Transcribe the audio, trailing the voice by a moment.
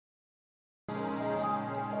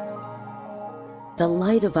The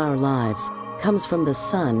light of our lives comes from the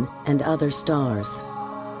sun and other stars.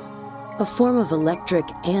 A form of electric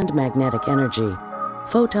and magnetic energy,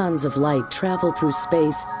 photons of light travel through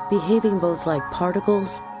space, behaving both like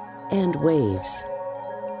particles and waves.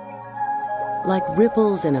 Like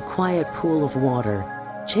ripples in a quiet pool of water,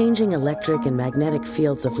 changing electric and magnetic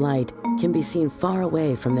fields of light can be seen far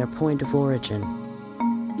away from their point of origin.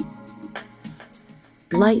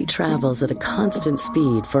 Light travels at a constant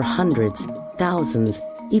speed for hundreds, thousands,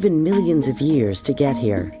 even millions of years to get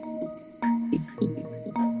here.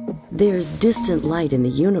 There's distant light in the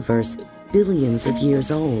universe billions of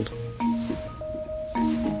years old.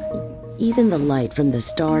 Even the light from the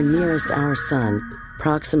star nearest our sun,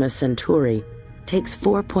 Proxima Centauri, takes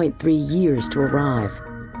 4.3 years to arrive,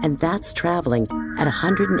 and that's traveling at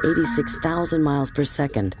 186,000 miles per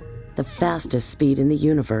second, the fastest speed in the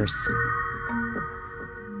universe.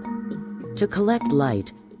 To collect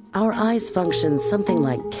light, our eyes function something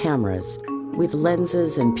like cameras, with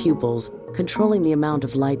lenses and pupils controlling the amount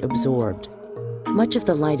of light absorbed. Much of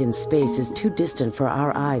the light in space is too distant for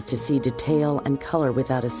our eyes to see detail and color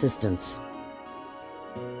without assistance.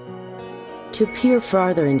 To peer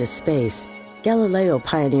farther into space, Galileo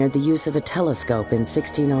pioneered the use of a telescope in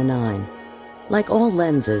 1609. Like all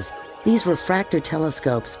lenses, these refractor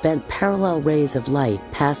telescopes bent parallel rays of light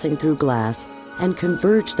passing through glass and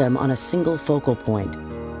converged them on a single focal point.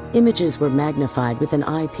 Images were magnified with an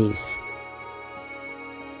eyepiece.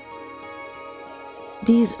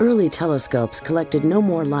 These early telescopes collected no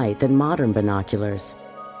more light than modern binoculars.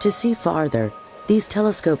 To see farther, these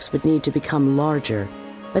telescopes would need to become larger,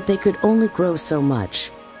 but they could only grow so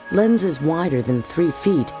much. Lenses wider than 3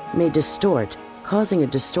 feet may distort, causing a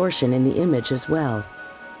distortion in the image as well.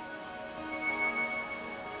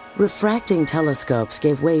 Refracting telescopes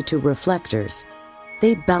gave way to reflectors.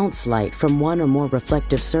 They bounce light from one or more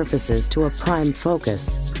reflective surfaces to a prime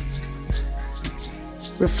focus.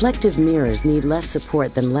 Reflective mirrors need less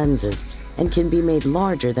support than lenses and can be made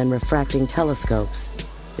larger than refracting telescopes.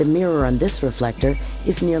 The mirror on this reflector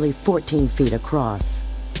is nearly 14 feet across.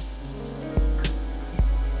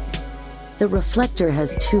 The reflector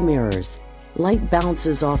has 2 mirrors. Light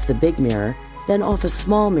bounces off the big mirror, then off a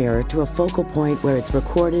small mirror to a focal point where it's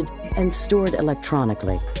recorded and stored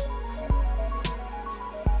electronically.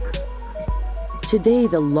 Today,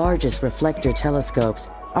 the largest reflector telescopes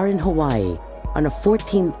are in Hawaii, on a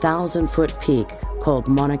 14,000-foot peak called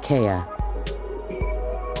Mauna Kea.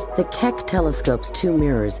 The Keck telescope's 2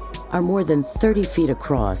 mirrors are more than 30 feet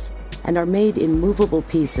across and are made in movable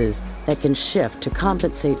pieces that can shift to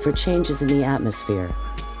compensate for changes in the atmosphere.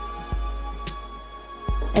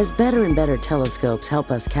 As better and better telescopes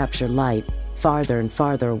help us capture light farther and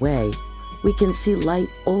farther away, we can see light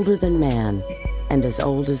older than man and as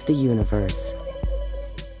old as the universe.